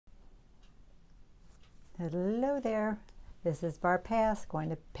Hello there, this is Barb Pass, going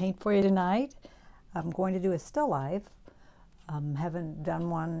to paint for you tonight. I'm going to do a still life. Haven't done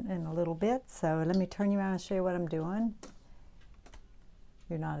one in a little bit, so let me turn you around and show you what I'm doing.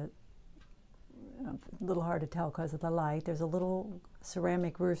 You're not, a little hard to tell because of the light. There's a little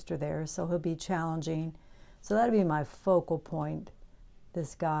ceramic rooster there, so he'll be challenging. So that'll be my focal point,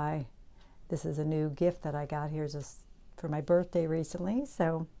 this guy. This is a new gift that I got here just for my birthday recently,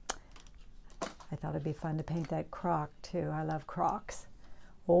 so I thought it'd be fun to paint that croc too. I love crocs.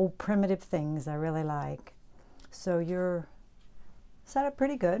 Old primitive things I really like. So you're set up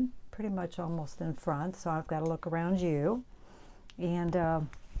pretty good, pretty much almost in front, so I've got to look around you. And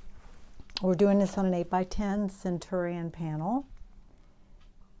we're doing this on an 8x10 Centurion panel.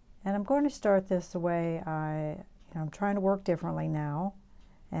 And I'm going to start this the way I'm trying to work differently now,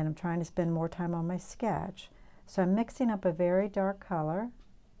 and I'm trying to spend more time on my sketch. So I'm mixing up a very dark color,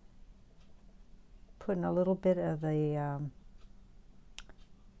 putting a little bit of the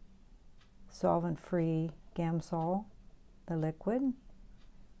solvent-free Gamsol, the liquid,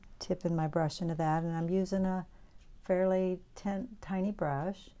 tipping my brush into that, and I'm using a fairly tiny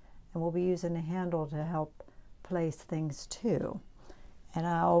brush, and we'll be using a handle to help place things too. And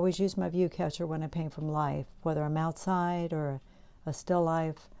I always use my view catcher when I paint from life, whether I'm outside or a still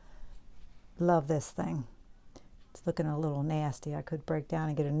life. Love this thing. It's looking a little nasty. I could break down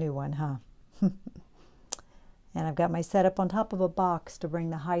and get a new one, huh? And I've got my setup on top of a box to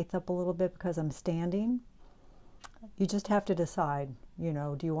bring the height up a little bit because I'm standing. You just have to decide, do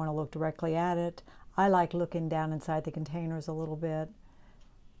you want to look directly at it? I like looking down inside the containers a little bit.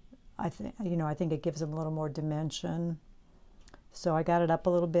 I think it gives them a little more dimension. So I got it up a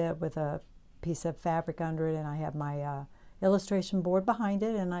little bit with a piece of fabric under it, and I have my illustration board behind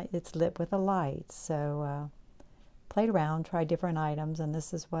it, and it's lit with a light. So played around, tried different items, and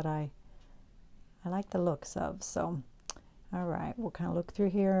this is what I like the looks of. So, all right, we'll kind of look through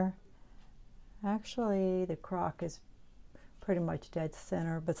here. Actually, the croc is pretty much dead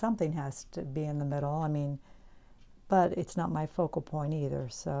center, but something has to be in the middle. But it's not my focal point either,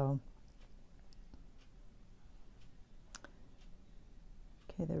 so.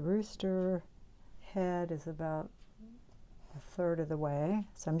 Okay, the rooster head is about a third of the way.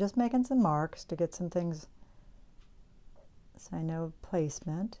 So I'm just making some marks to get some things so I know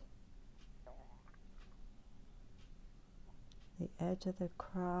placement. The edge of the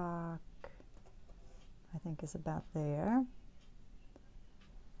croc, I think, is about there.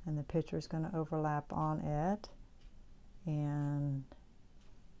 And the picture is going to overlap on it. And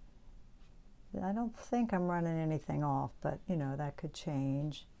I don't think I'm running anything off, but that could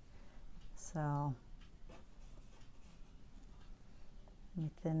change. So let me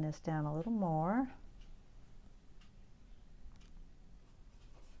thin this down a little more.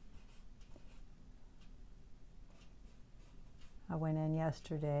 I went in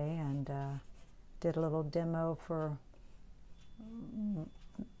yesterday and did a little demo for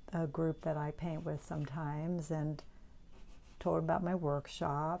a group that I paint with sometimes, and told about my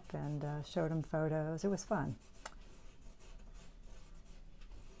workshop and showed them photos. It was fun.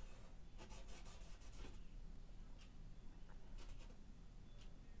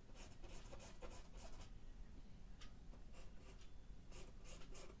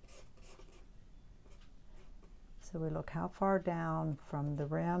 So we look how far down from the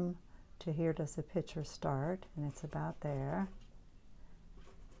rim to here does the picture start, and it's about there.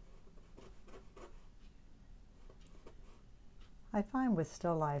 I find with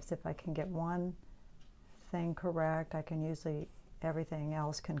still lifes, if I can get one thing correct, I can usually, everything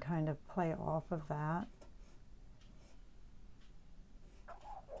else can kind of play off of that.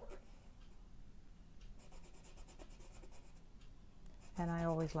 And I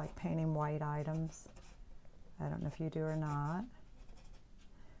always like painting white items. I don't know if you do or not.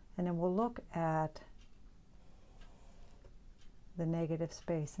 And then we'll look at the negative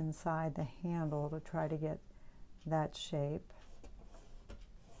space inside the handle to try to get that shape.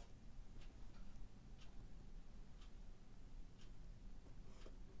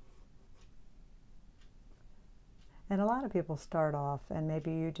 And a lot of people start off, and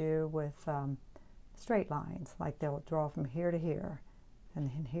maybe you do, with straight lines, like they'll draw from here to here, and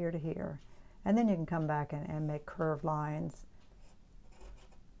then here to here. And then you can come back and make curved lines.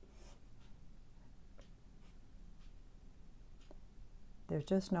 There's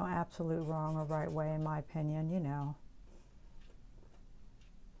just no absolute wrong or right way, in my opinion,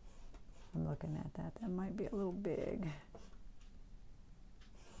 I'm looking at that. That might be a little big.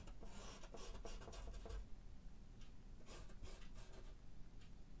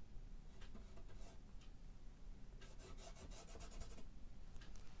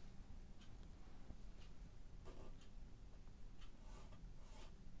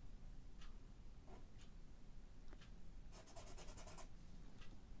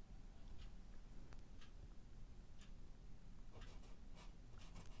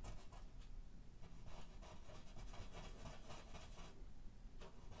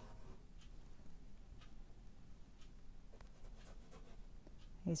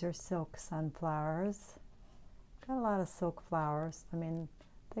 These are silk sunflowers. Got a lot of silk flowers. I mean,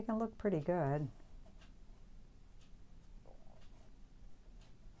 they can look pretty good.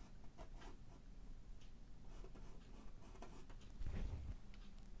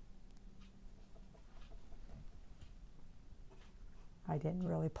 I didn't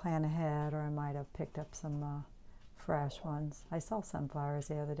really plan ahead, or I might have picked up some fresh ones. I saw sunflowers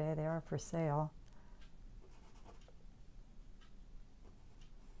the other day. They are for sale.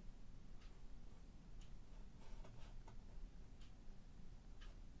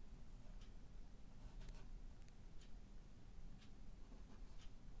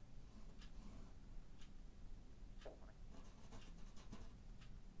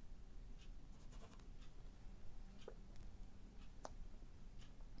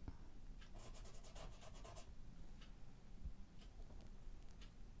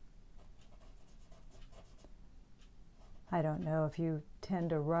 I don't know if you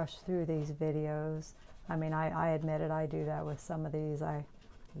tend to rush through these videos. I mean, I admit it, I do that with some of these. I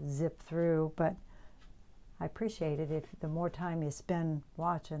zip through, but I appreciate it. If the more time you spend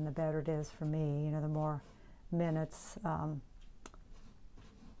watching, the better it is for me. You know, the more minutes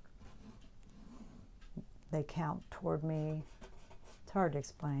they count toward me. It's hard to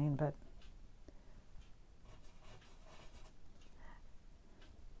explain, but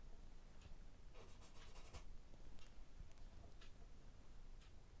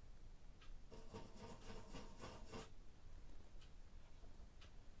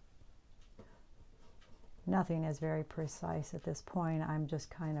nothing is very precise at this point. I'm just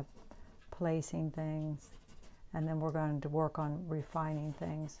kind of placing things, and then we're going to work on refining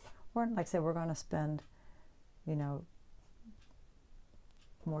things. Like I said, we're going to spend, you know,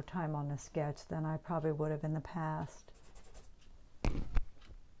 more time on the sketch than I probably would have in the past.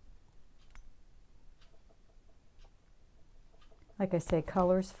 Like I say,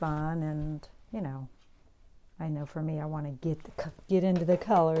 color's fun, and you know, I know for me, I want to get into the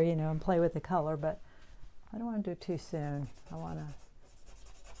color, you know, and play with the color, but I don't want to do it too soon. I want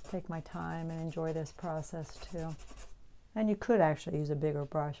to take my time and enjoy this process too. And you could actually use a bigger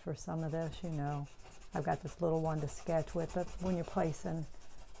brush for some of this, you know. I've got this little one to sketch with, but when you're placing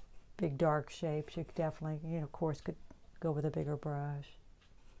big dark shapes, you could definitely, you know, of course, could go with a bigger brush.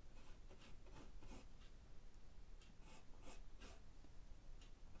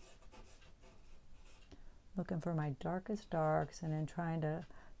 Looking for my darkest darks and then trying to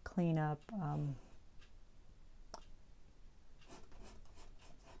clean up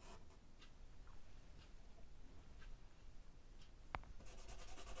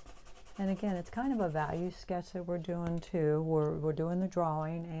and again, it's kind of a value sketch that we're doing too. We're doing the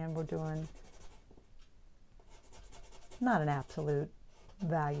drawing, and we're doing not an absolute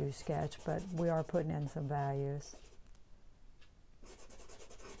value sketch, but we are putting in some values.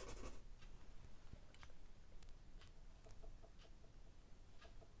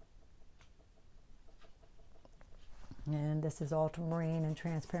 And this is ultramarine and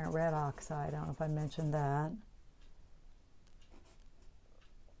transparent red oxide. I don't know if I mentioned that.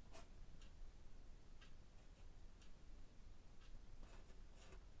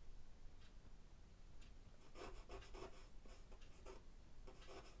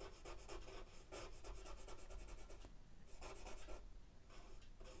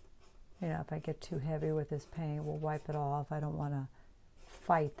 You know, if I get too heavy with this paint, we'll wipe it off. I don't want to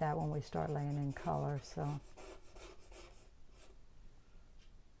fight that when we start laying in color, so.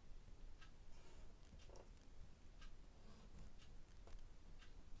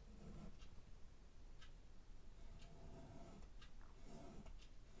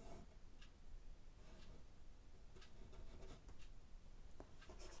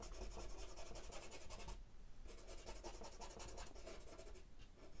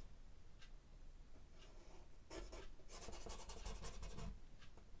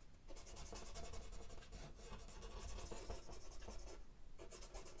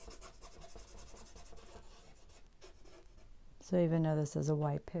 So even though this is a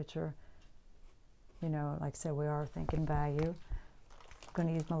white picture, you know, like I said, we are thinking value. I'm going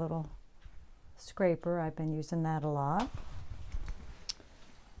to use my little scraper. I've been using that a lot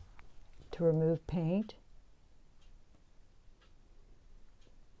to remove paint.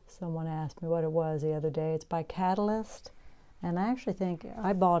 Someone asked me what it was the other day. It's by Catalyst, and I actually think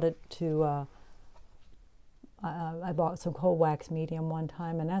I bought it to, I bought some cold wax medium one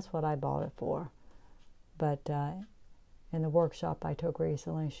time, and that's what I bought it for. But in the workshop I took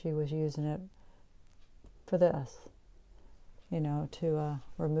recently, she was using it for this, you know, to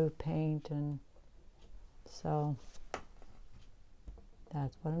remove paint, and so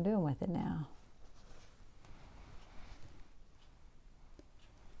that's what I'm doing with it now.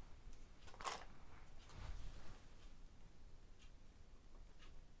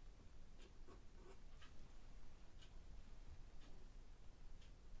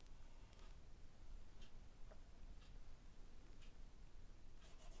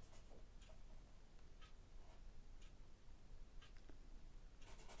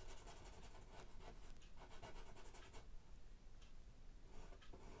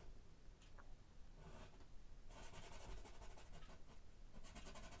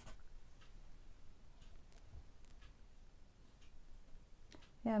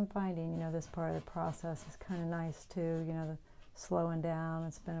 Yeah, I'm finding, this part of the process is kind of nice too, the slowing down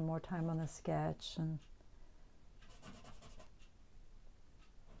and spending more time on the sketch.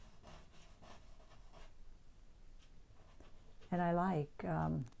 And I like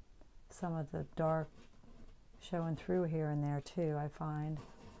some of the dark showing through here and there too, I find.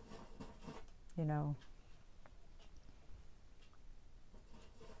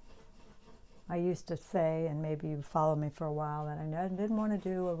 I used to say, and maybe you followed me for a while, that I didn't want to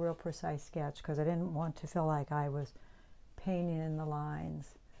do a real precise sketch because I didn't want to feel like I was painting in the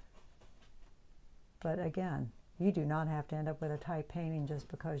lines. But again, you do not have to end up with a tight painting just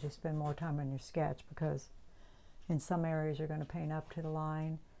because you spend more time on your sketch, because in some areas you're going to paint up to the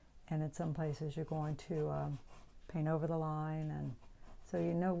line, and in some places you're going to paint over the line. And so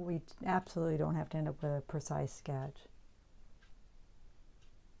we absolutely don't have to end up with a precise sketch.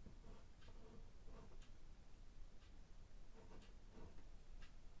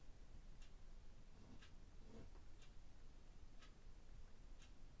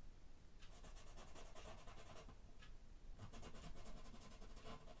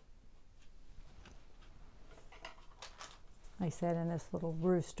 I said in this little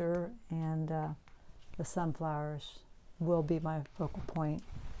rooster, and the sunflowers will be my focal point,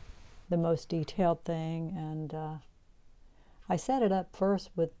 the most detailed thing. And I set it up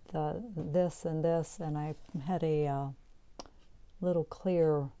first with this and this, and I had a little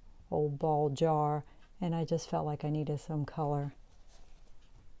clear old ball jar, and I just felt like I needed some color.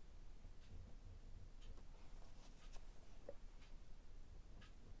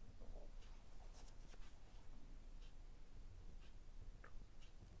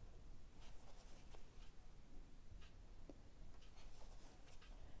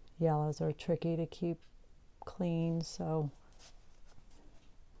 Yellows are tricky to keep clean, so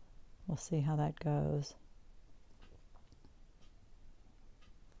we'll see how that goes.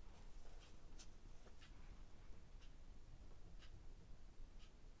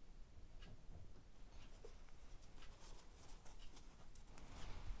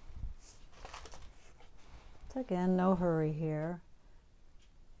 So again, no hurry here.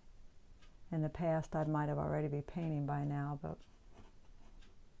 In the past, I might have already be painting by now, but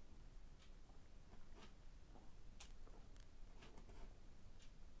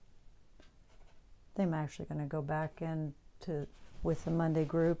I'm actually going to go back with the Monday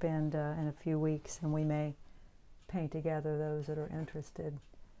group and in a few weeks, and we may paint together, those that are interested,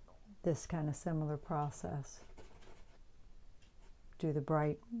 this kind of similar process. Do the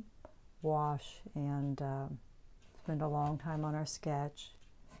bright wash and spend a long time on our sketch,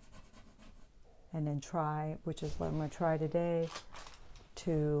 and then try, which is what I'm going to try today,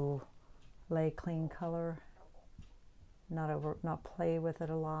 to lay clean color, not play with it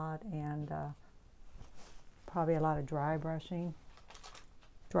a lot, and probably a lot of dry brushing.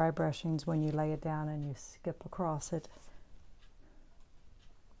 Dry brushing's when you lay it down and you skip across it.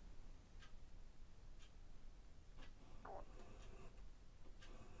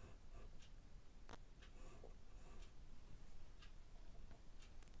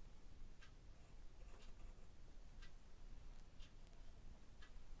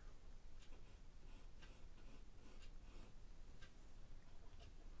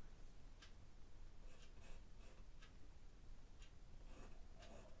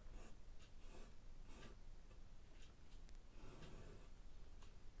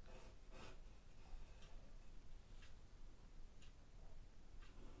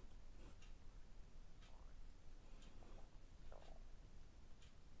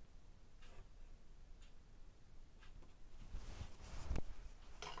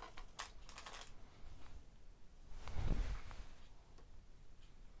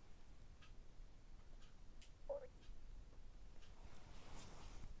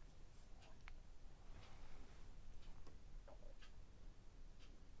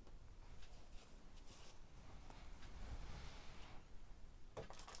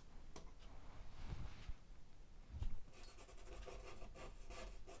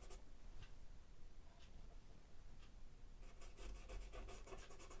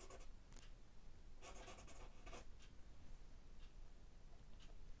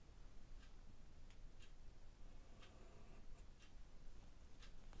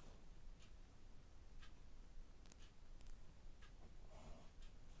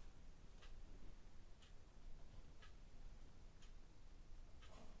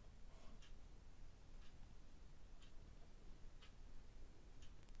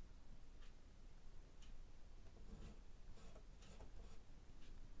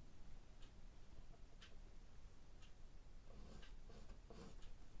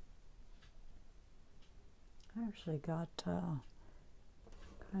 I actually got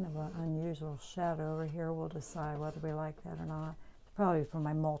Kind of an unusual shadow over here. We'll decide whether we like that or not. It's probably from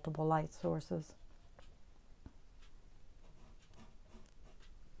my multiple light sources.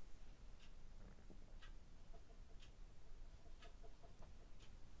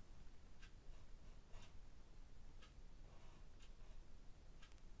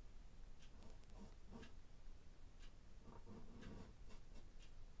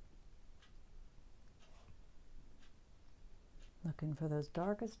 Looking for those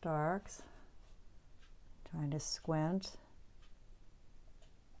darkest darks, trying to squint.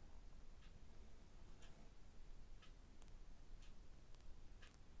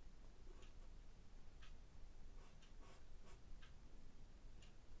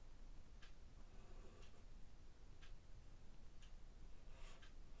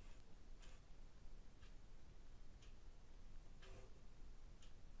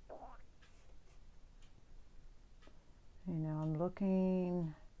 You know, I'm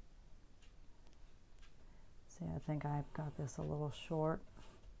looking, see, I think I've got this a little short.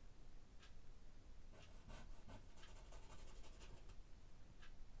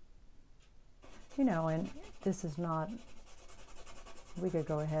 You know, and this is not, we could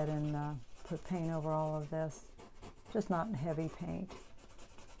go ahead and put paint over all of this, just not heavy paint.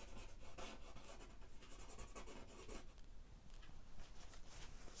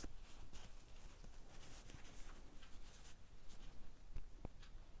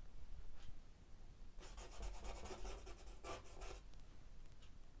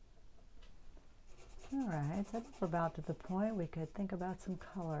 All right, so I think we're about to the point we could think about some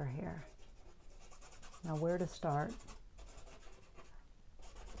color here. Now, where to start?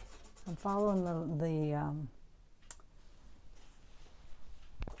 I'm following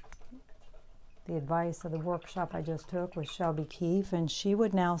the advice of the workshop I just took with Shelby Keefe, and she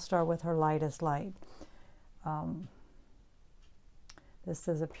would now start with her lightest light. This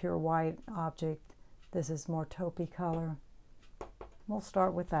is a pure white object. This is more taupey color. We'll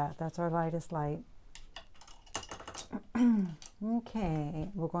start with that. That's our lightest light. Okay,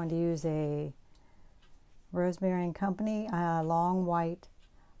 we're going to use a Rosemary and Company long white,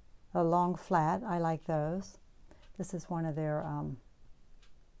 a long flat. I like those. This is one of their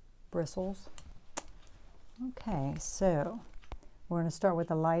bristles. Okay, so we're going to start with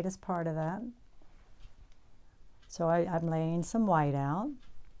the lightest part of that. So I'm laying some white out.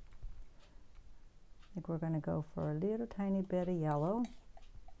 I think we're going to go for a little tiny bit of yellow.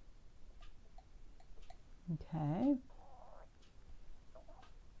 Okay.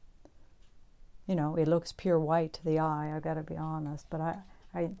 You know, it looks pure white to the eye, I've got to be honest, but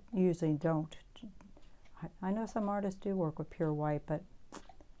I usually don't. I know some artists do work with pure white, but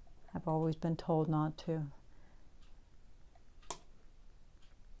I've always been told not to.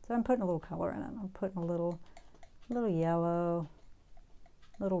 So I'm putting a little color in it. I'm putting a little yellow,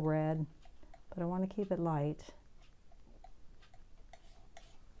 little red, but I want to keep it light.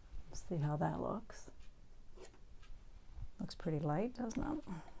 Let's see how that looks. Looks pretty light, doesn't it?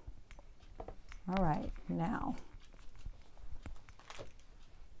 All right, now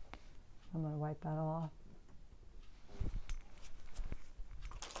I'm going to wipe that off.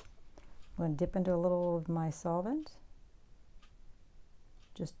 I'm going to dip into a little of my solvent.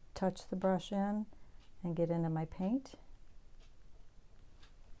 Just touch the brush in and get into my paint.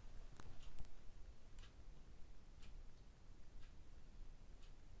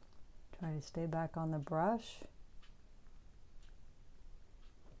 Try to stay back on the brush.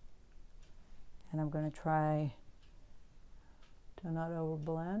 And I'm going to try to not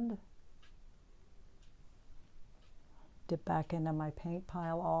overblend. Dip back into my paint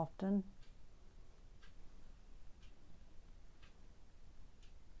pile often.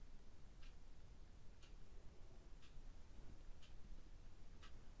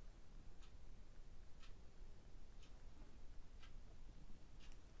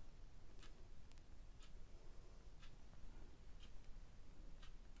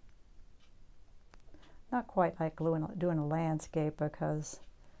 Not quite like doing a landscape because,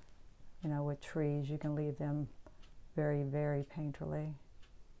 you know, with trees you can leave them very, very painterly.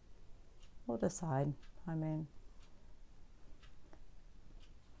 We'll decide, I mean.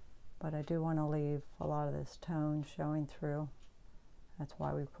 But I do want to leave a lot of this tone showing through. That's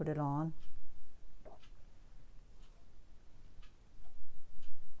why we put it on.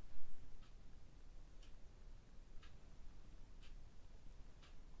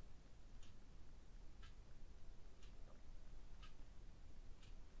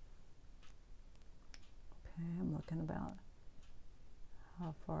 I'm looking about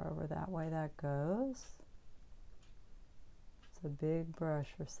how far over that way that goes. It's a big brush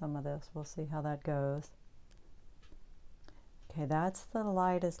for some of this. We'll see how that goes. Okay, that's the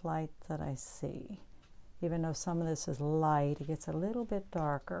lightest light that I see. Even though some of this is light, it gets a little bit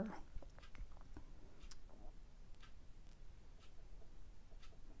darker.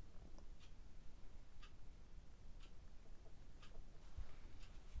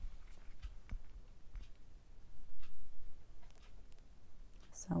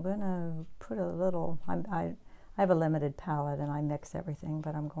 So I'm going to put a little, I have a limited palette and I mix everything,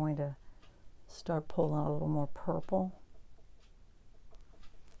 but I'm going to start pulling a little more purple.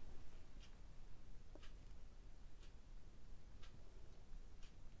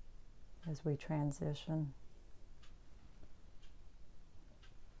 As we transition.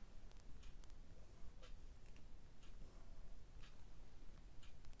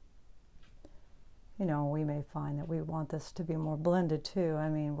 You know, we may find that we want this to be more blended too. I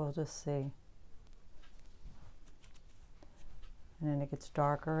mean, we'll just see. And then it gets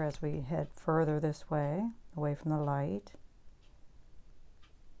darker as we head further this way, away from the light.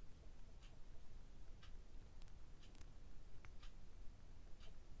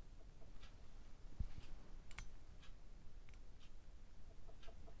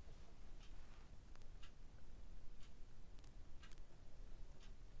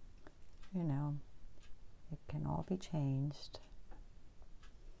 You know, it can all be changed.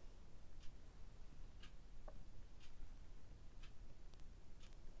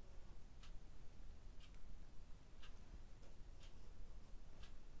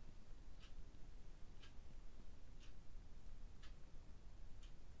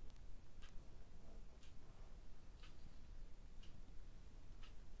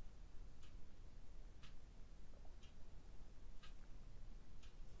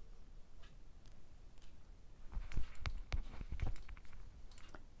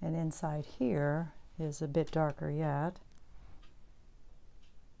 And inside here is a bit darker yet.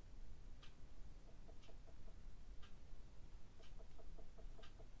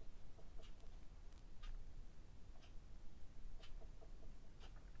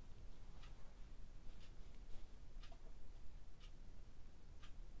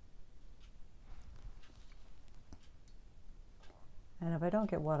 And if I don't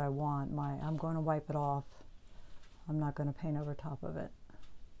get what I want, I'm going to wipe it off. I'm not going to paint over top of it.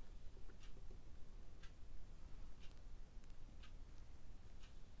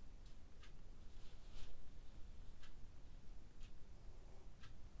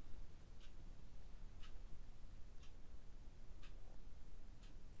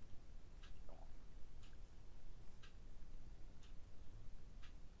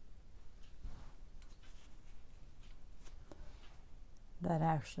 That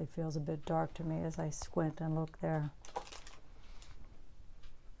actually feels a bit dark to me as I squint and look there.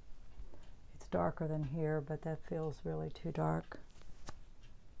 It's darker than here, but that feels really too dark.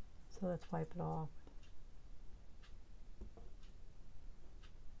 So let's wipe it off.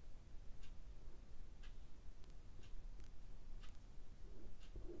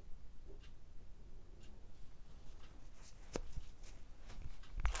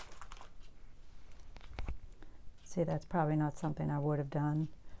 See, that's probably not something I would have done.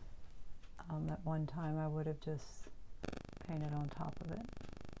 At one time I would have just painted on top of it.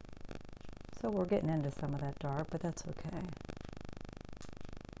 So we're getting into some of that dark, but that's okay.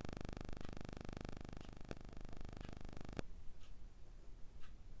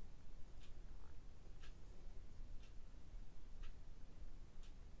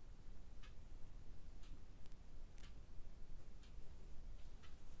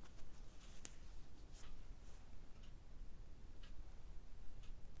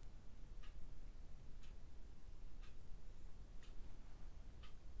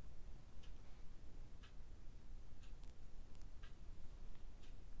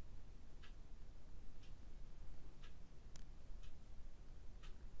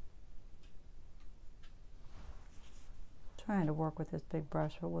 Trying to work with this big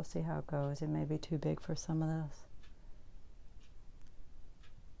brush, but we'll see how it goes. It may be too big for some of this.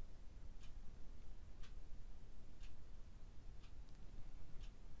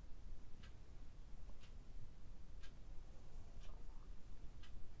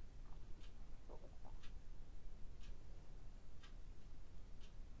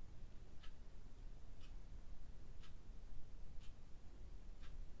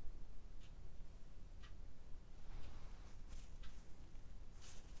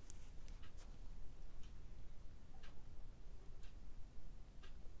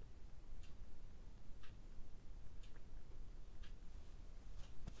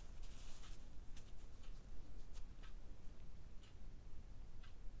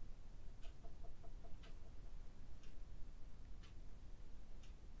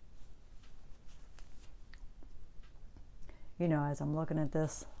 you know, as I'm looking at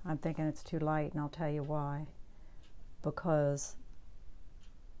this, I'm thinking it's too light, and I'll tell you why. Because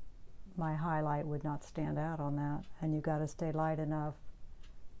my highlight would not stand out on that, and you've got to stay light enough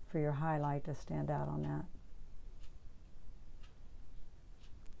for your highlight to stand out on that.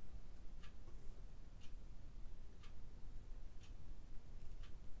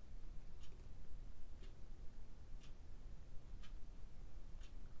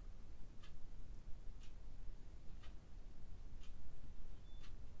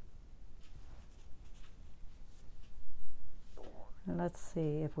 And let's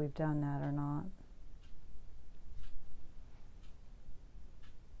see if we've done that or not.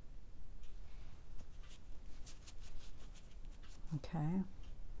 Okay.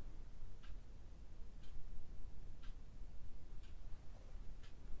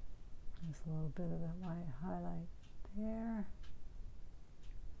 Just a little bit of that white highlight there.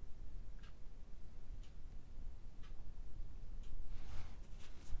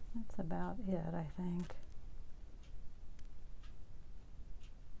 That's about it, I think.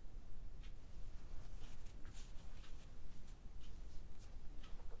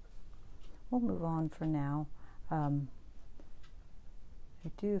 We'll move on for now. I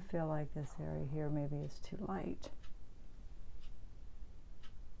do feel like this area here maybe is too light.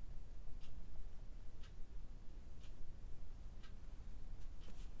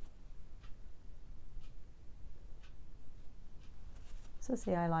 So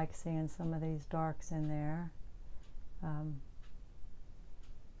see, I like seeing some of these darks in there.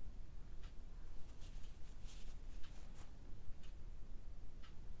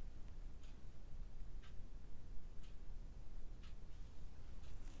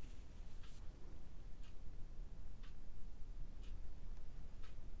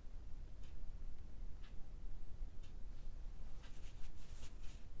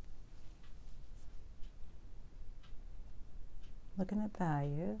 Looking at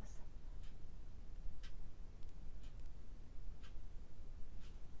values.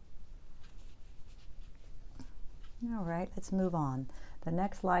 All right, let's move on. The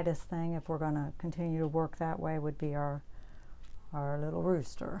next lightest thing, if we're going to continue to work that way, would be our little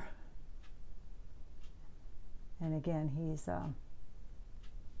rooster. And again, he's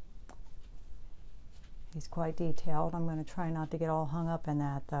quite detailed. I'm going to try not to get all hung up in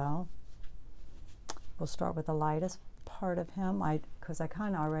that, though. We'll start with the lightest part of him, because I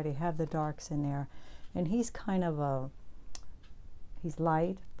kind of already have the darks in there, and he's kind of he's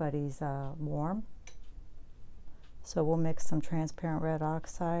light, but he's warm. So we'll mix some transparent red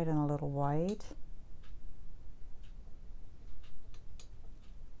oxide and a little white.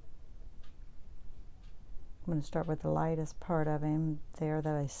 I'm going to start with the lightest part of him there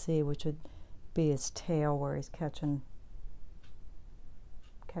that I see, which would be his tail, where he's catching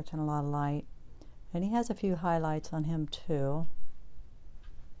a lot of light. And he has a few highlights on him too.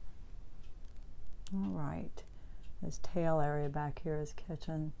 All right, this tail area back here is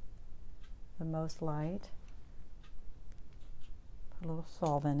catching the most light. Put a little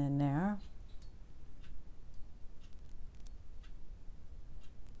solvent in there.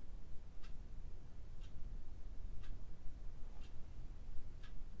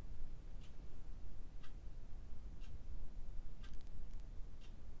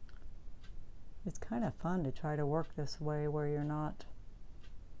 It's kind of fun to try to work this way where you're not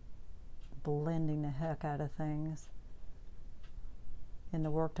blending the heck out of things. In the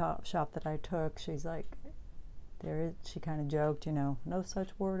workshop that I took, she's like, she kind of joked, you know, no such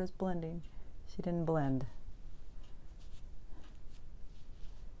word as blending. She didn't blend.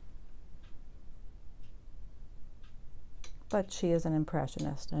 But she is an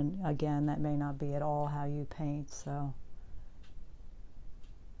impressionist, and again, that may not be at all how you paint, so.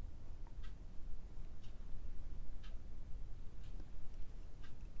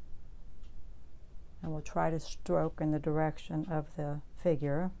 And we'll try to stroke in the direction of the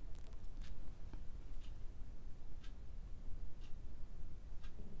figure.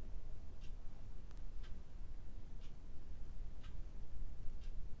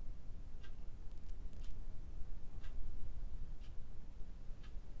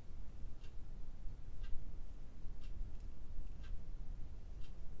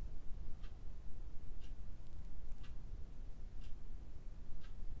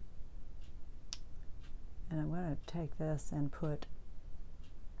 And I'm going to take this and put,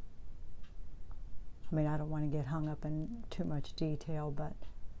 I mean, I don't want to get hung up in too much detail, but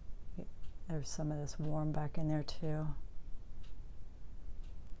there's some of this warm back in there too.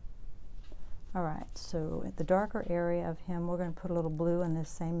 All right, so at the darker area of him, we're going to put a little blue in this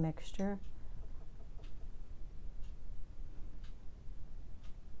same mixture.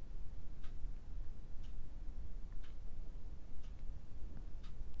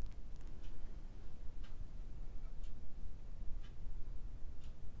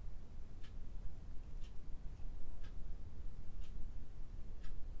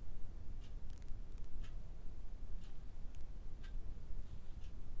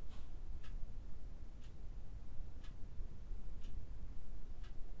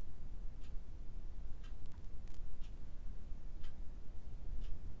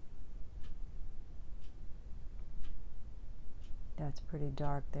 it's pretty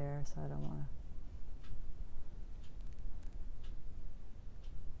dark there, so I don't want to.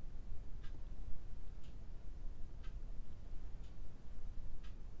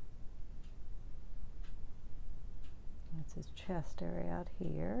 That's his chest area out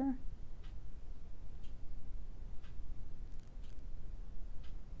here.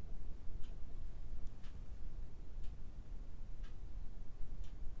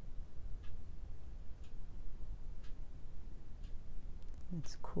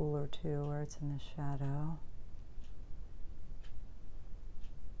 It's cooler too where it's in the shadow.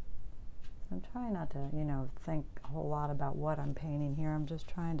 So I'm trying not to, think a whole lot about what I'm painting here. I'm just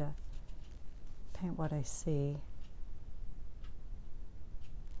trying to paint what I see.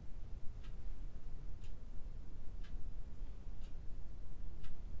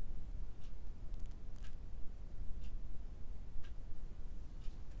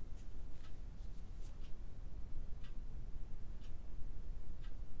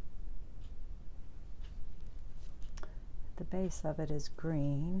 The base of it is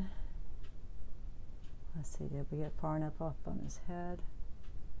green. Let's see, did we get far enough up on his head?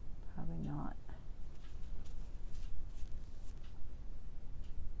 Probably not.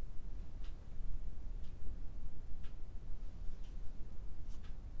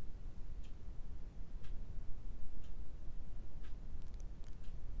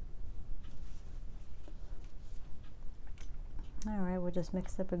 All right, we'll just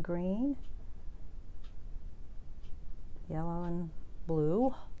mix up a green, yellow and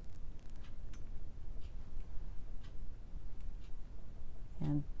blue,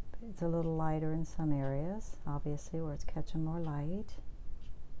 and it's a little lighter in some areas, obviously where it's catching more light.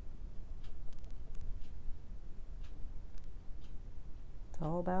 It's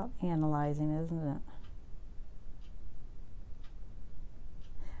all about analyzing, isn't it?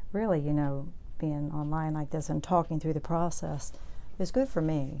 Really, being online like this and talking through the process is good for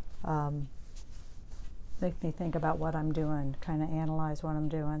me. Make me think about what I'm doing, kind of analyze what I'm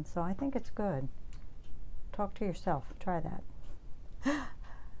doing. So I think it's good. Talk to yourself. Try that.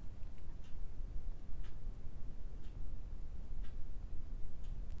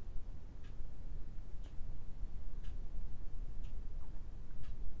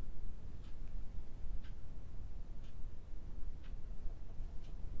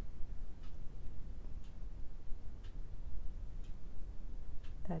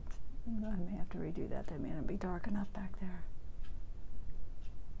 I may have to redo that. That may not be dark enough back there.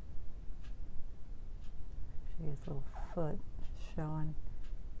 See his little foot showing.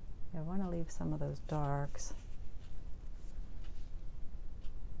 Yeah, I want to leave some of those darks.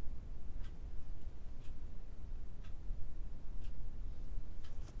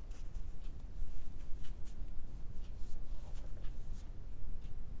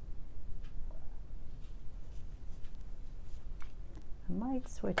 I might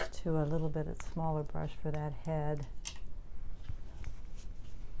switch to a little bit of smaller brush for that head.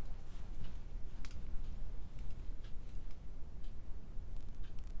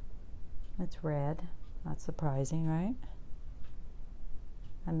 It's red, not surprising, right?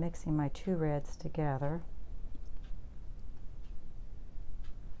 I'm mixing my two reds together.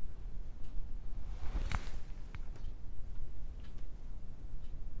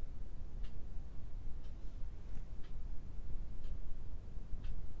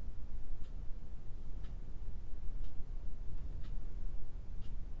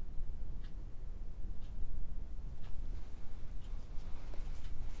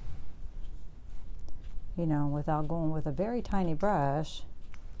 Without going with a very tiny brush,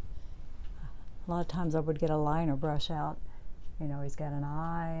 a lot of times I would get a liner brush out. He's got an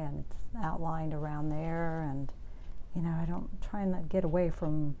eye and it's outlined around there, and I don't try and not get away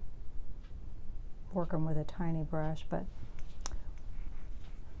from working with a tiny brush, but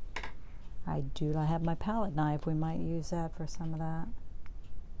I have my palette knife. We might use that for some of that.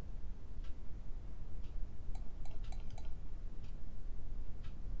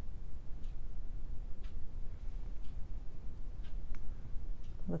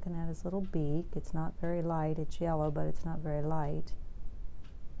 Looking at his little beak. It's not very light. It's yellow, but it's not very light.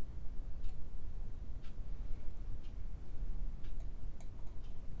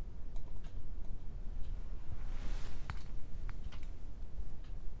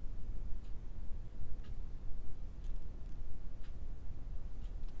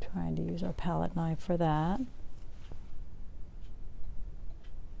 Trying to use our palette knife for that.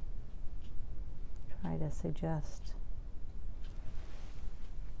 Try to suggest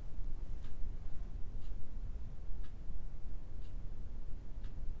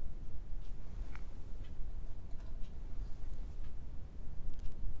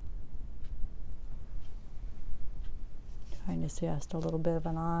to suggest a little bit of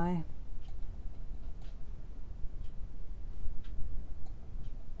an eye.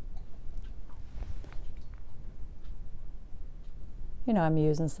 You know, I'm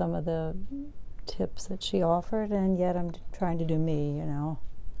using some of the tips that she offered, and yet I'm trying to do me, you know.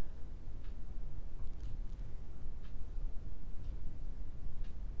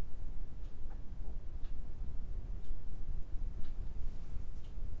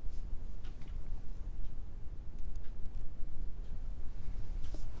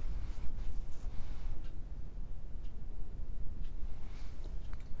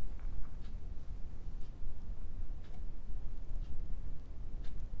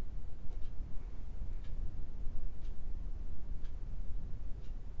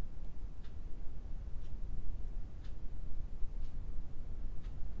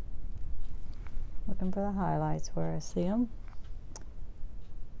 Looking for the highlights where I see them.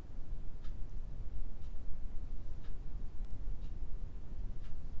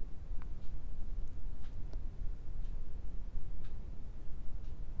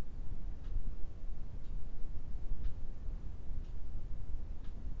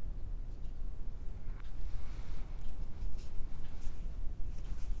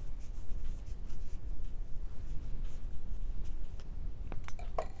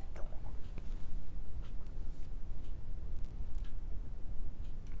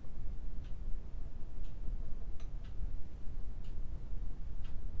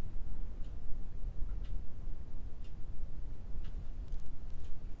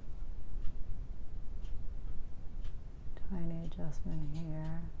 Tiny adjustment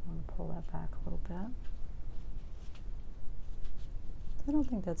here. I want to pull that back a little bit. I don't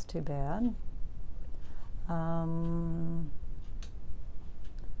think that's too bad. The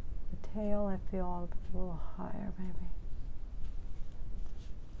tail, I feel a little higher, maybe.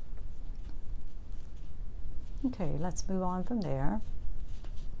 Okay, let's move on from there.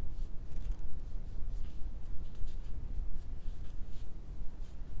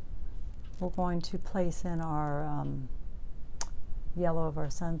 We're going to place in our yellow of our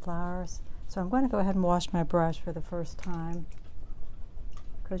sunflowers. So I'm going to go ahead and wash my brush for the first time,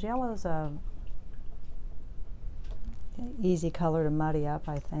 because yellow is a easy color to muddy up,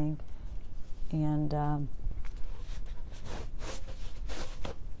 I think. And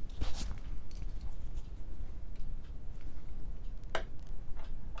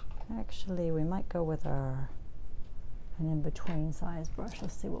actually we might go with an in-between size brush.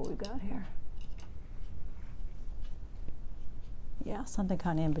 Let's see what we've got here. Yeah, something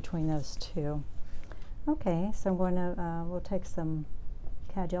kind of in between those two. Okay, so I'm going to, we'll take some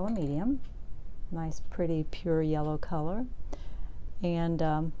Cad Yellow Medium, nice pretty pure yellow color, and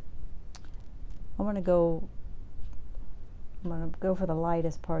I'm going to go for the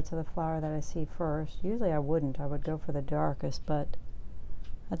lightest parts of the flower that I see first. Usually I wouldn't, I would go for the darkest, but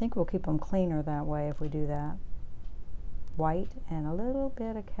I think we'll keep them cleaner that way if we do that. White and a little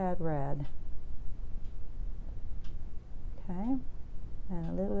bit of Cad Red. Okay, and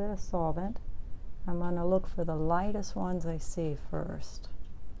a little bit of solvent. I'm going to look for the lightest ones I see first.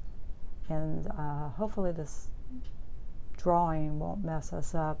 And hopefully this drawing won't mess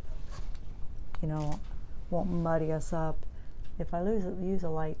us up, you know, won't muddy us up. If I use a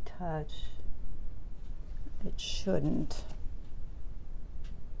light touch, it shouldn't.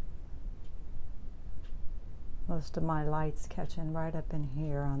 Most of my light's catching right up in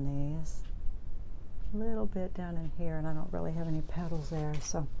here on these. A little bit down in here, and I don't really have any petals there,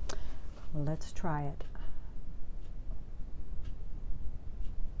 so let's try it.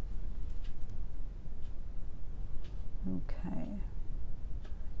 Okay.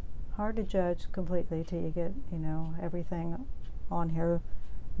 Hard to judge completely till you get, you know, everything on here.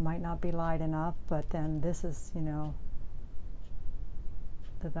 Might not be light enough, but then this is, you know,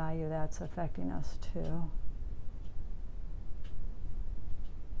 the value that's affecting us too.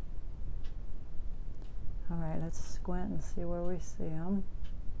 All right, let's squint and see where we see them.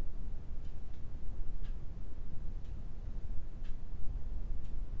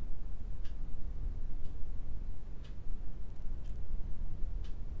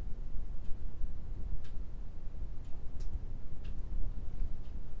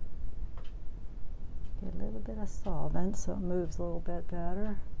 Get a little bit of solvent so it moves a little bit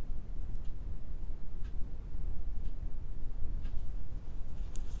better.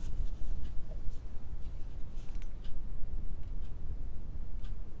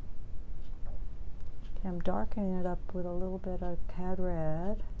 I'm darkening it up with a little bit of Cad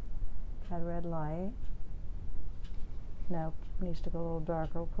Red light. No, it needs to go a little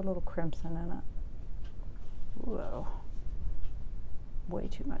darker. We'll put a little crimson in it. Whoa, way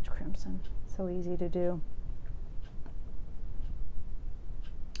too much crimson. So easy to do.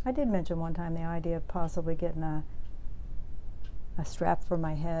 I did mention one time the idea of possibly getting a strap for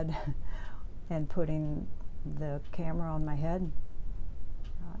my head and putting the camera on my head.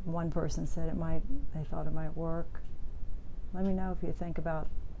 One person said they thought it might work. Let me know if you think about,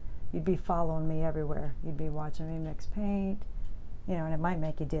 you'd be following me everywhere. You'd be watching me mix paint, you know, and it might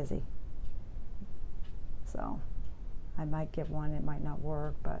make you dizzy. So I might get one, it might not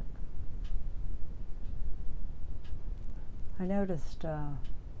work, but I noticed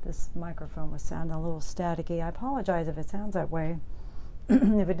this microphone was sounding a little staticky. I apologize if it sounds that way.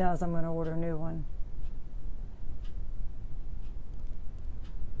 If it does, I'm going to order a new one.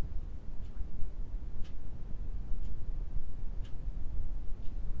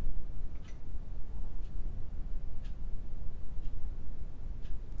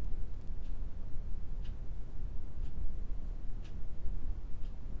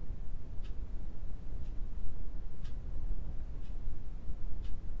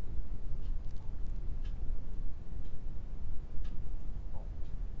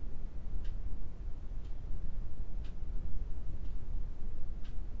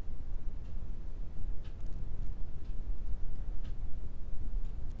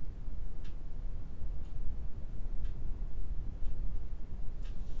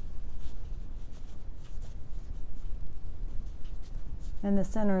 And the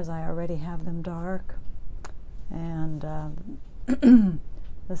centers, I already have them dark, and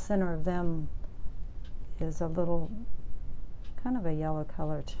the center of them is a little, kind of a yellow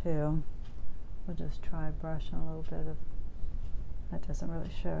color too. We'll just try brushing a little bit of, that doesn't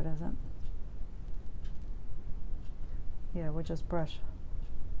really show, does it? Yeah, we'll just brush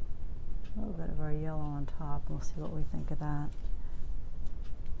a little bit of our yellow on top, and we'll see what we think of that.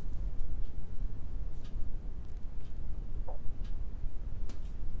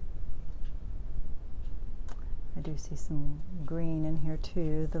 I do see some green in here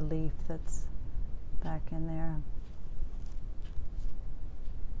too, the leaf that's back in there.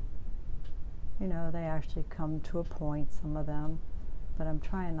 You know, they actually come to a point, some of them, but I'm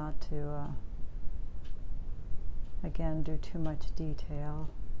trying not to, again, do too much detail.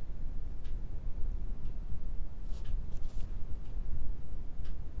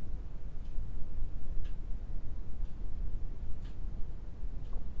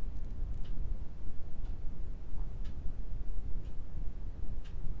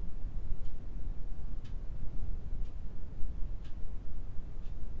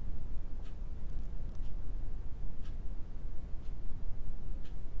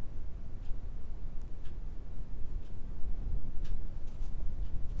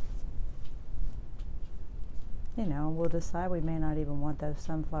 You know, we'll decide we may not even want those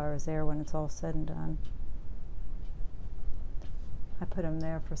sunflowers there when it's all said and done. I put them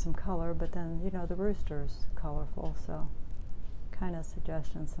there for some color, but then, you know, the rooster's colorful, so kind of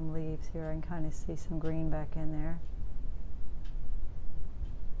suggesting some leaves here. I can kind of see some green back in there.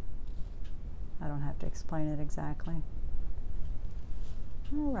 I don't have to explain it exactly.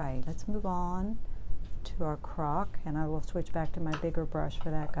 All right, let's move on to our crock, and I will switch back to my bigger brush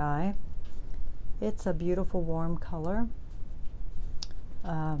for that guy. It's a beautiful warm color.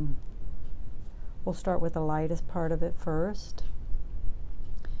 We'll start with the lightest part of it first.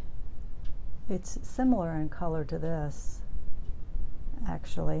 It's similar in color to this,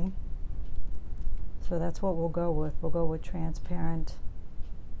 actually. So that's what we'll go with. We'll go with transparent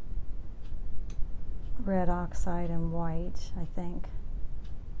red oxide and white, I think.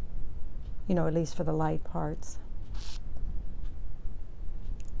 You know, at least for the light parts.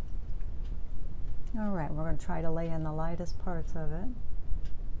 All right, we're going to try to lay in the lightest parts of it.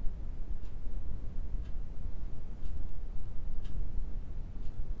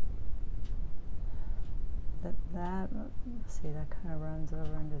 Let's see, that kind of runs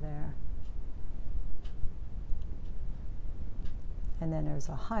over into there. And then there's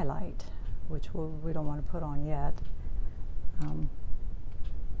a highlight, which we don't want to put on yet. And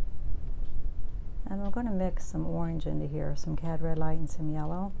we're going to mix some orange into here, some cad red light and some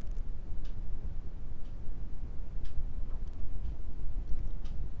yellow.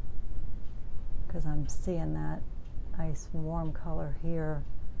 Because I'm seeing that nice warm color here.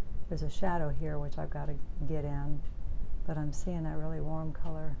 There's a shadow here which I've got to get in, but I'm seeing that really warm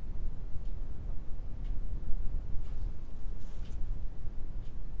color.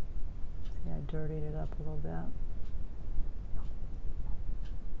 See, I dirtied it up a little bit.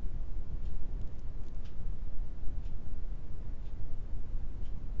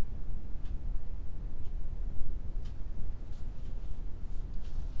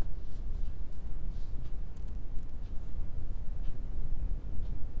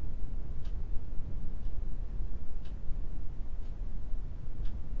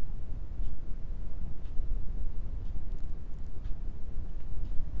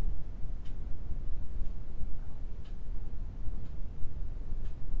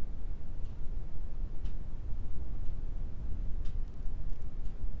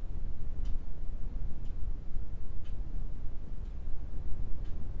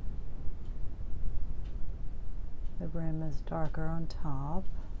 rim is darker on top.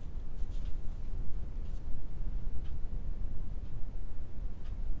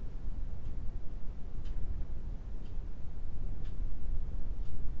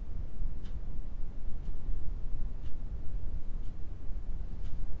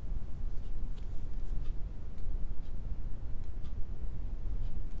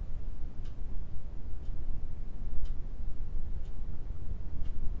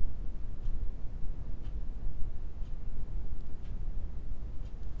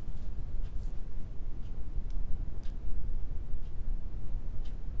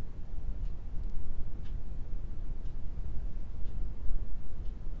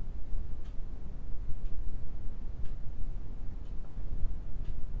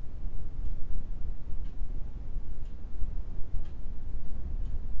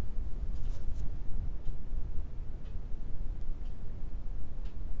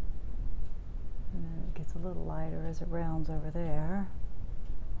 Gets a little lighter as it rounds over there.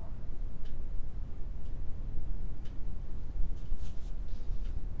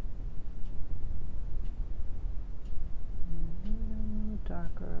 And a little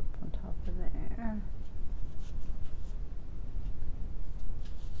darker up on top of there.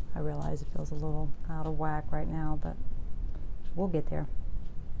 I realize it feels a little out of whack right now, but we'll get there.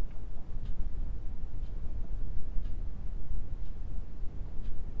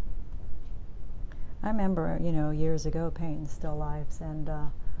 I remember, you know, years ago painting still lifes and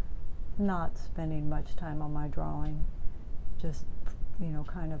not spending much time on my drawing, just, you know,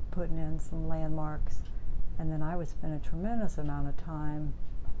 kind of putting in some landmarks, and then I would spend a tremendous amount of time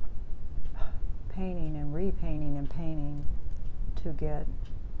painting and repainting and painting to get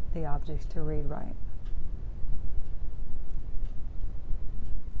the objects to read right.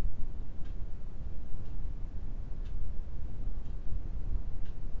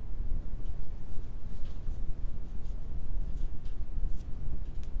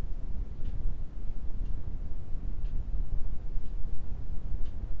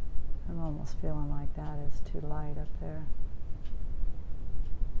 I'm almost feeling like that is too light up there.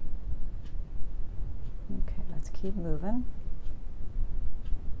 Okay, let's keep moving.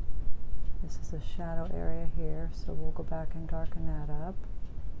 This is a shadow area here, so we'll go back and darken that up.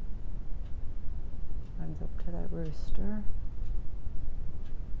 Runs up to that rooster.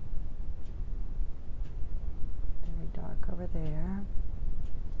 Very dark over there.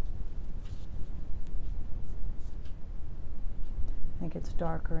 I think it's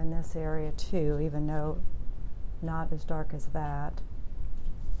darker in this area too, even though not as dark as that.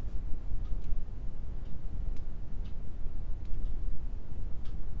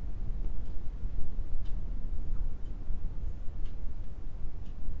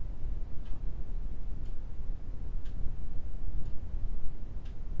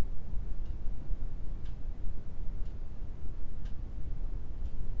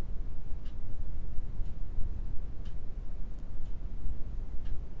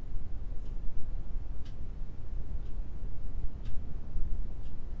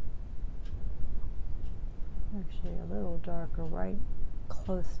 Actually a little darker right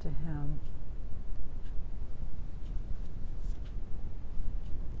close to him.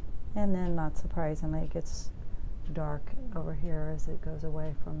 And then, not surprisingly, it gets dark over here as it goes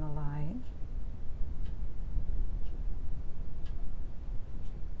away from the light.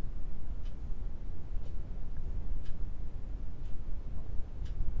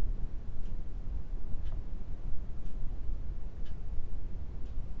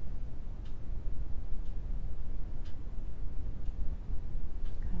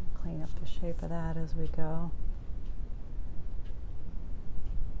 Clean up the shape of that as we go.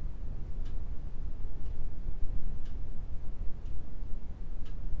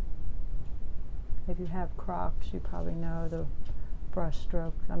 If you have Crocs, you probably know the brush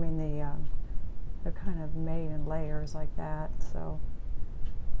stroke. I mean, they're kind of made in layers like that, so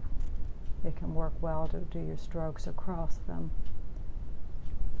it can work well to do your strokes across them.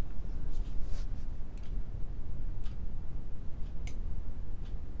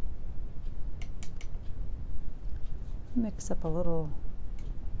 Mix up a little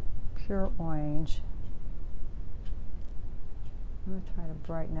pure orange. I'm going to try to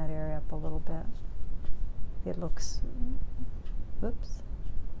brighten that area up a little bit. It looks, whoops.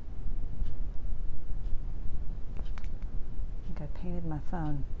 I think I painted my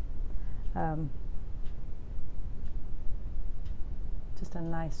phone. Just a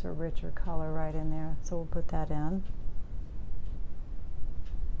nicer, richer color right in there. So we'll put that in.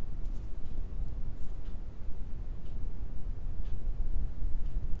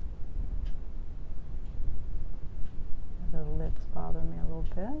 The lips bother me a little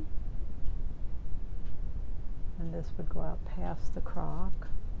bit. And this would go out past the crock.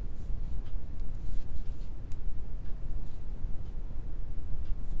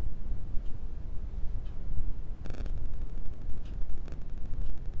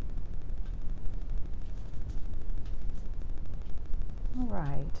 All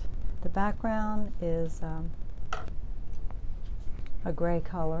right, the background is a gray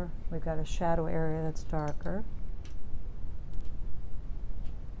color. We've got a shadow area that's darker.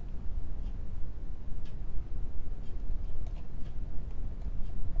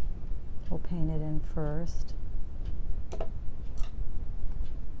 We'll paint it in first.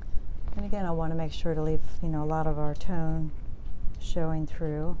 And again, I want to make sure to leave, a lot of our tone showing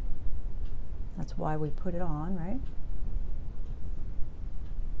through. That's why we put it on, right?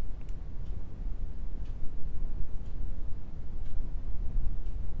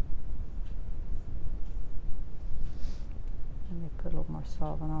 Let me put a little more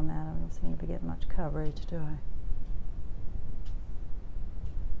solvent on that. I don't seem to be getting much coverage, do I?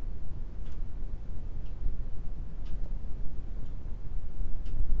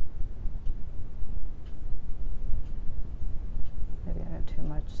 Maybe I got too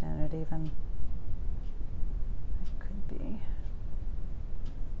much in it even. It could be.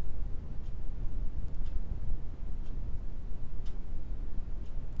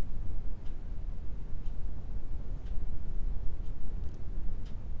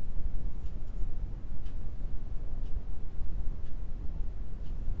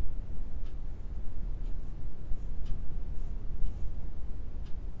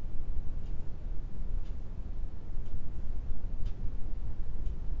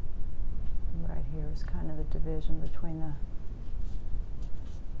 Here's kind of the division between the...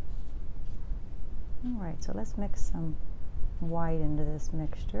 Alright, so let's mix some white into this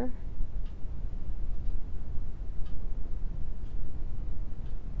mixture.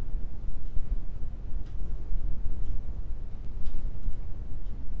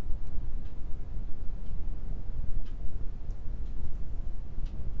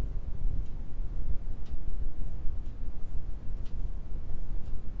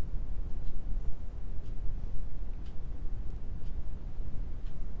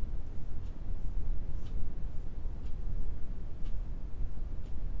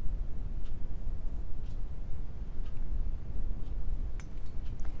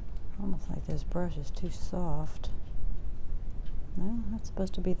 Almost like this brush is too soft. No, that's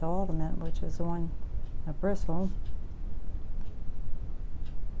supposed to be the ultimate, which is the one, a bristle.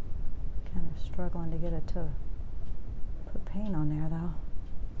 Kind of struggling to get it to put paint on there though.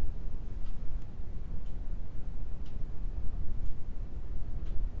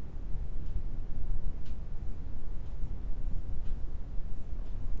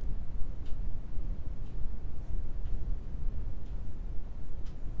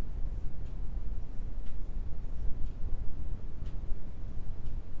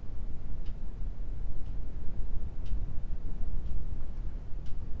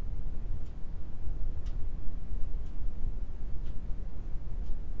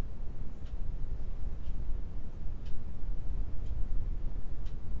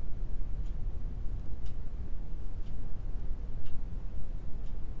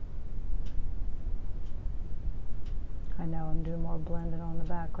 I know I'm doing more blending on the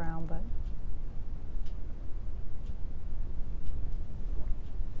background, but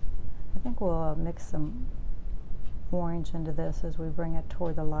I think we'll mix some orange into this as we bring it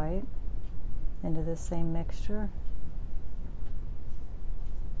toward the light, into this same mixture.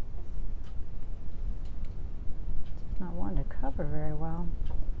 It's not wanting to cover very well.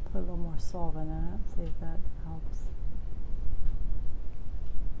 Put a little more solvent in it, see if that helps.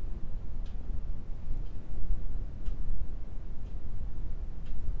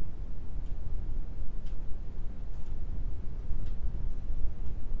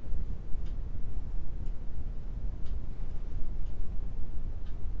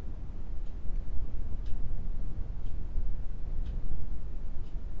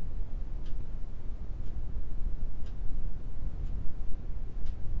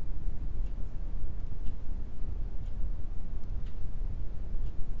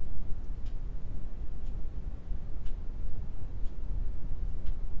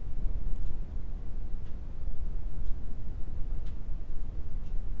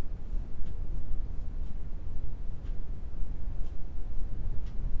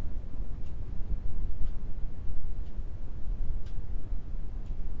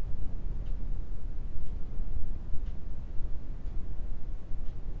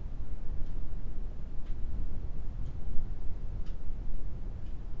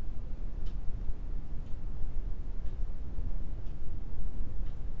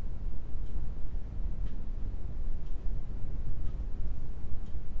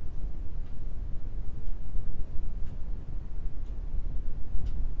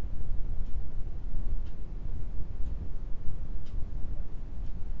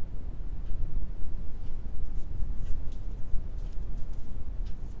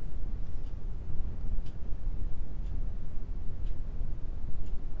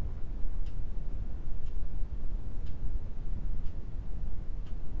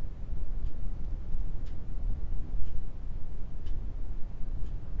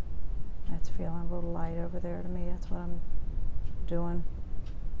 feeling a little light over there to me. That's what I'm doing.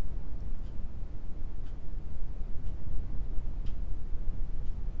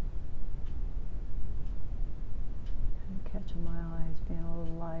 I'm catching my eyes being a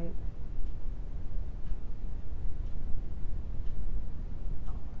little light.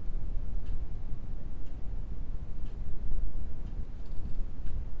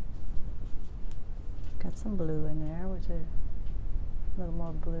 Got some blue in there, which is a little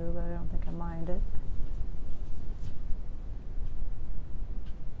more blue, but I don't think I mind it.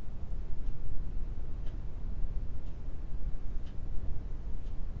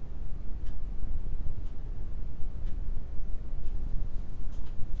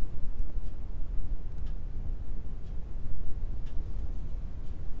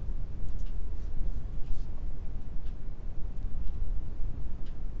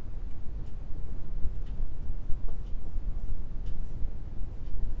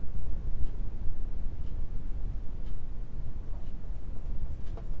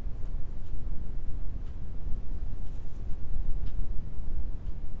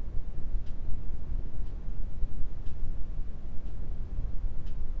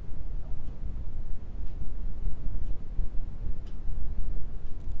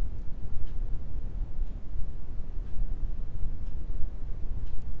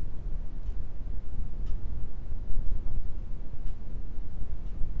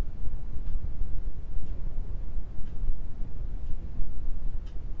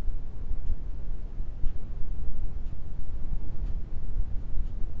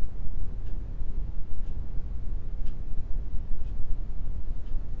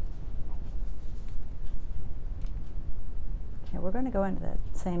 We're going to go into that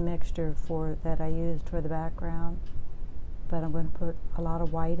same mixture that I used for the background, but I'm going to put a lot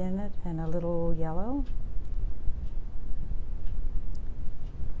of white in it and a little yellow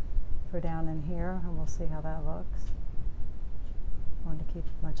for down in here, and we'll see how that looks. I want to keep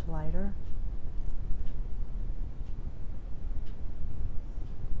it much lighter.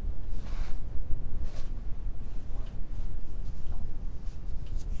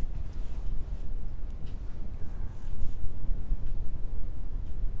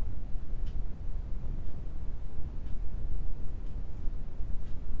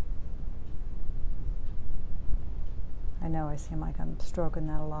 I know I seem like I'm stroking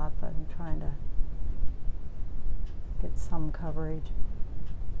that a lot, but I'm trying to get some coverage.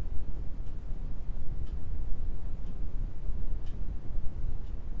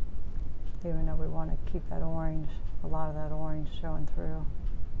 Even though we want to keep that orange, a lot of that orange showing through.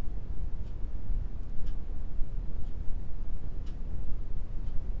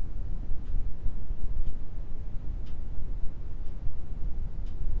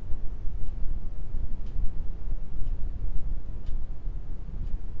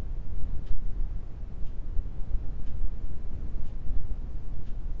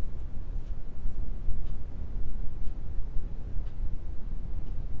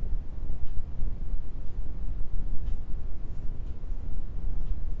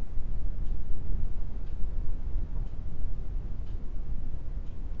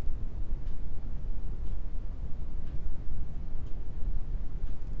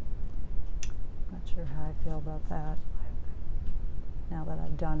 Sure how I feel about that. Now that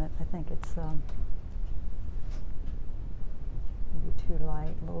I've done it, I think it's maybe too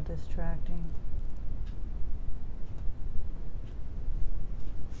light, a little distracting.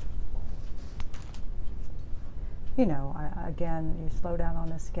 You know, again, you slow down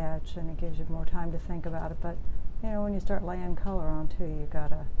on a sketch and it gives you more time to think about it, but you know, when you start laying color on too, you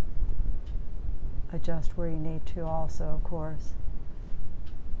gotta adjust where you need to also, of course.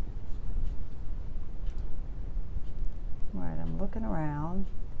 Right, I'm looking around.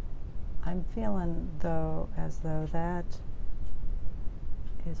 I'm feeling though as though that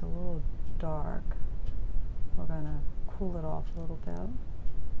is a little dark. We're going to cool it off a little bit.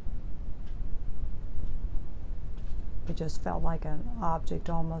 It just felt like an object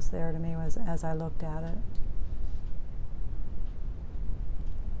almost there to me as I looked at it.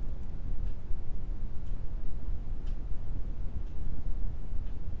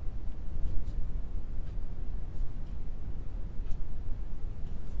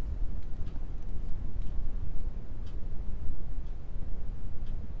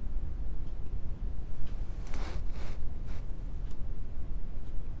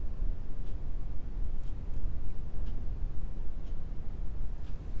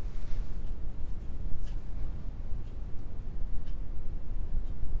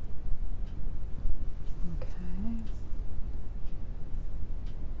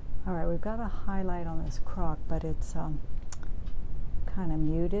 All right, we've got a highlight on this crock, but it's kind of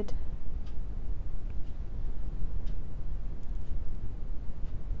muted.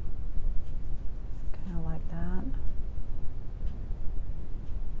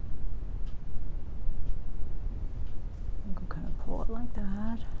 like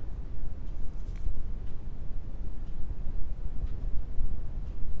that.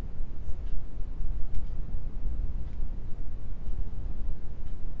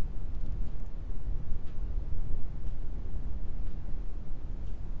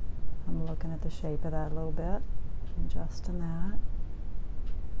 I'm looking at the shape of that a little bit, adjusting that.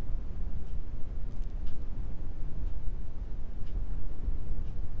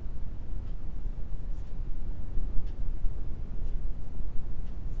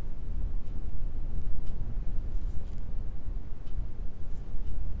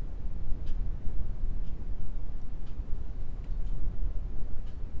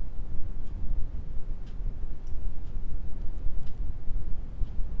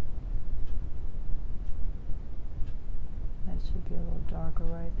 Should be a little darker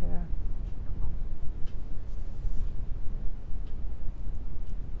right there.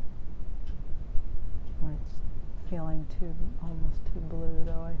 Or it's feeling almost too blue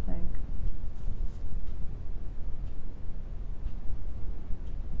though, I think.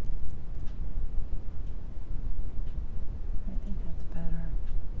 I think that's better.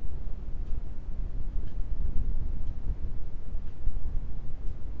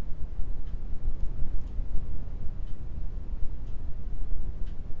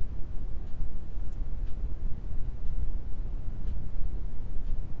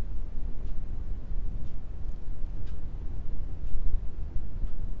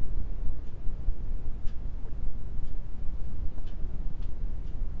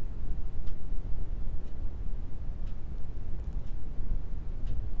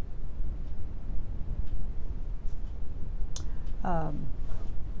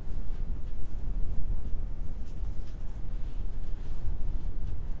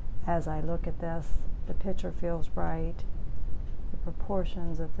 As I look at this, the picture feels right. The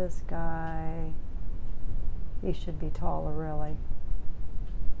proportions of this guy, he should be taller really.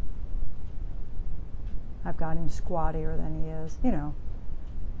 I've got him squattier than he is, you know.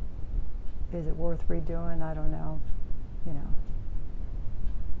 Is it worth redoing? I don't know, you know.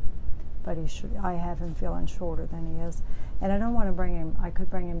 But I have him feeling shorter than he is. And I don't want to bring him, I could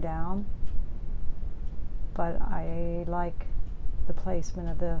bring him down, but I like the placement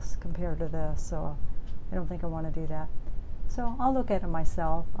of this compared to this, so I don't think I want to do that. So I'll look at it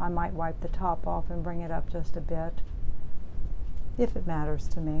myself. I might wipe the top off and bring it up just a bit. If it matters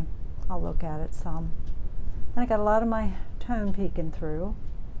to me, I'll look at it some. And I got a lot of my tone peeking through.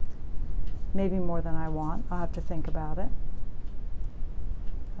 Maybe more than I want. I'll have to think about it.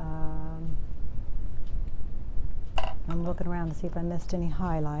 I'm looking around to see if I missed any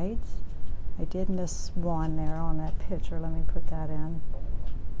highlights. I did miss one there on that picture. Let me put that in.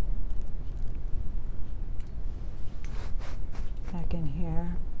 Back in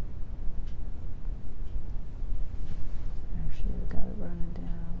here. Actually, we've got it running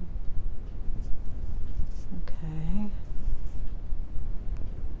down. Okay.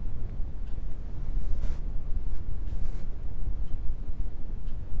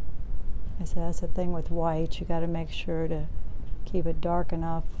 I said that's the thing with white. You got to make sure to keep it dark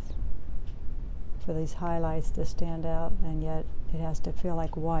enough for these highlights to stand out, and yet it has to feel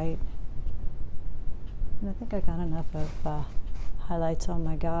like white. And I think I got enough of highlights on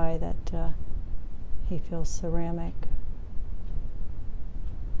my guy that he feels ceramic.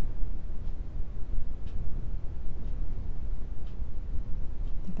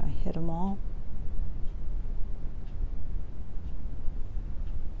 I think I hit them all.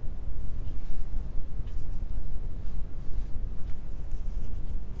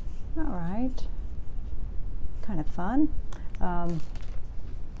 All right. Kind of fun. Like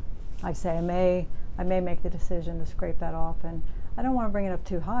I say, I may make the decision to scrape that off, and I don't want to bring it up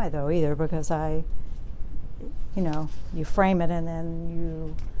too high though either, because you know, you frame it and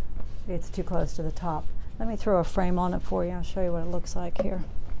then it's too close to the top. Let me throw a frame on it for you. I'll show you what it looks like here.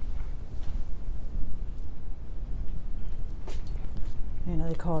 You know,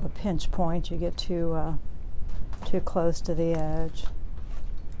 they call it a pinch point. You get too close to the edge.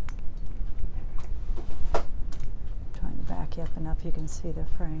 Back you up enough you can see the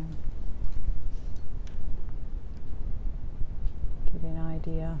frame. Give you an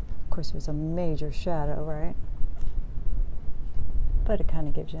idea. Of course, there's a major shadow, right? But it kind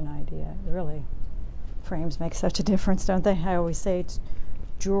of gives you an idea. Really, frames make such a difference, don't they? I always say it's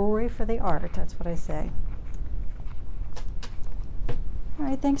jewelry for the art. That's what I say. All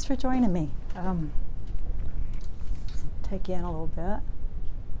right, thanks for joining me. Take you in a little bit.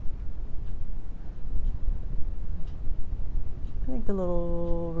 I think the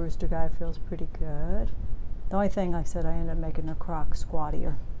little rooster guy feels pretty good. The only thing, like I said, I ended up making the croc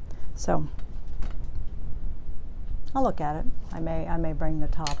squattier. So I'll look at it. I may bring the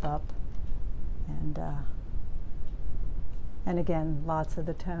top up, and again, lots of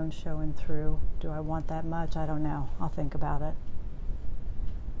the tone showing through. Do I want that much? I don't know. I'll think about it.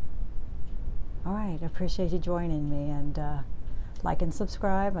 All right, I appreciate you joining me, and like and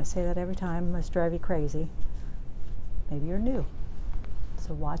subscribe. I say that every time. It must drive you crazy. Maybe you're new,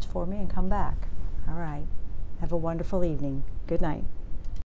 so watch for me and come back. All right, have a wonderful evening. Good night.